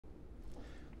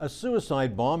A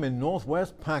suicide bomb in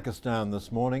northwest Pakistan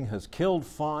this morning has killed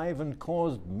 5 and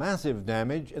caused massive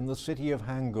damage in the city of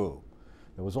Hangu.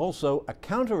 There was also a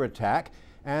counterattack,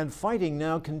 and fighting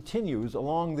now continues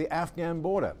along the Afghan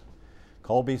border.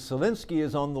 Kolby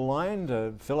is on the line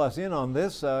to fill us in on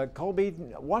this.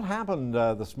 Kolby, what happened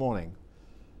this morning?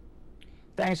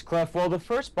 Thanks, Cliff. Well, the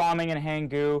first bombing in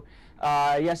Hangu,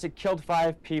 yes, it killed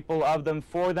 5 people. Of them,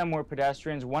 4 of them were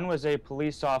pedestrians. 1 was a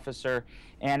police officer,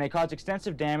 and it caused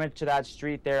extensive damage to that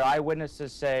street there.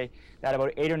 Eyewitnesses say that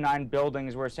about 8 or 9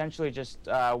 buildings were essentially just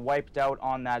wiped out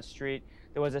on that street.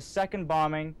 There was a second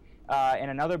bombing in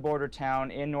another border town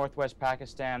in northwest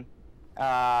Pakistan,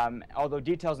 although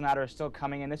details on that are still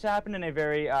coming in. This happened in a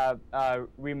very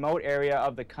remote area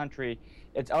of the country.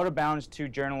 It's out of bounds to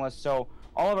journalists, so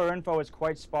all of our info is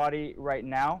quite spotty right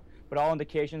now, but all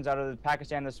indications out of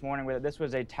Pakistan this morning were that this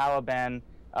was a Taliban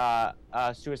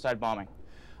suicide bombing.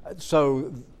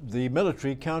 So the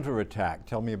military counterattack,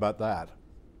 tell me about that.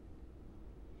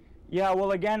 Yeah,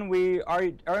 well, again,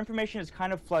 our information is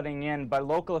kind of flooding in, but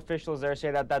local officials there say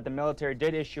that the military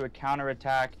did issue a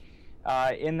counterattack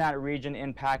in that region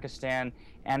in Pakistan,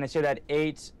 and they say that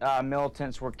 8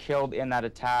 militants were killed in that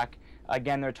attack.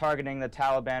 Again, they're targeting the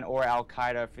Taliban or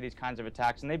Al-Qaeda for these kinds of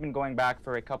attacks, and they've been going back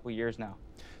for a couple years now.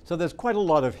 So there's quite a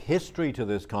lot of history to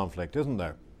this conflict, isn't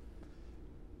there?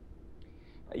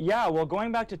 Yeah, well,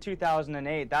 going back to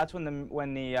 2008, that's when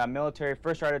the military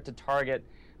first started to target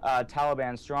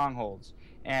Taliban strongholds.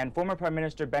 And former Prime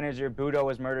Minister Benazir Bhutto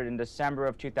was murdered in December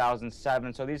of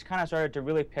 2007, so these kind of started to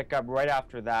really pick up right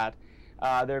after that.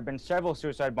 There have been several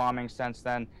suicide bombings since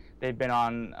then. They've been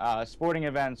on sporting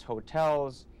events,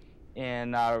 hotels,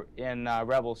 in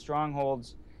rebel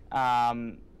strongholds,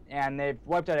 and they've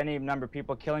wiped out any number of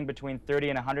people, killing between 30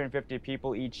 and 150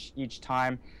 people each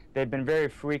time. They've been very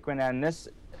frequent, and this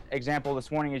example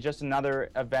this morning is just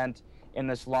another event in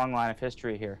this long line of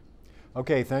history here.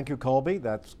 Okay, thank you, Kolby.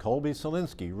 That's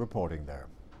Kolby reporting there.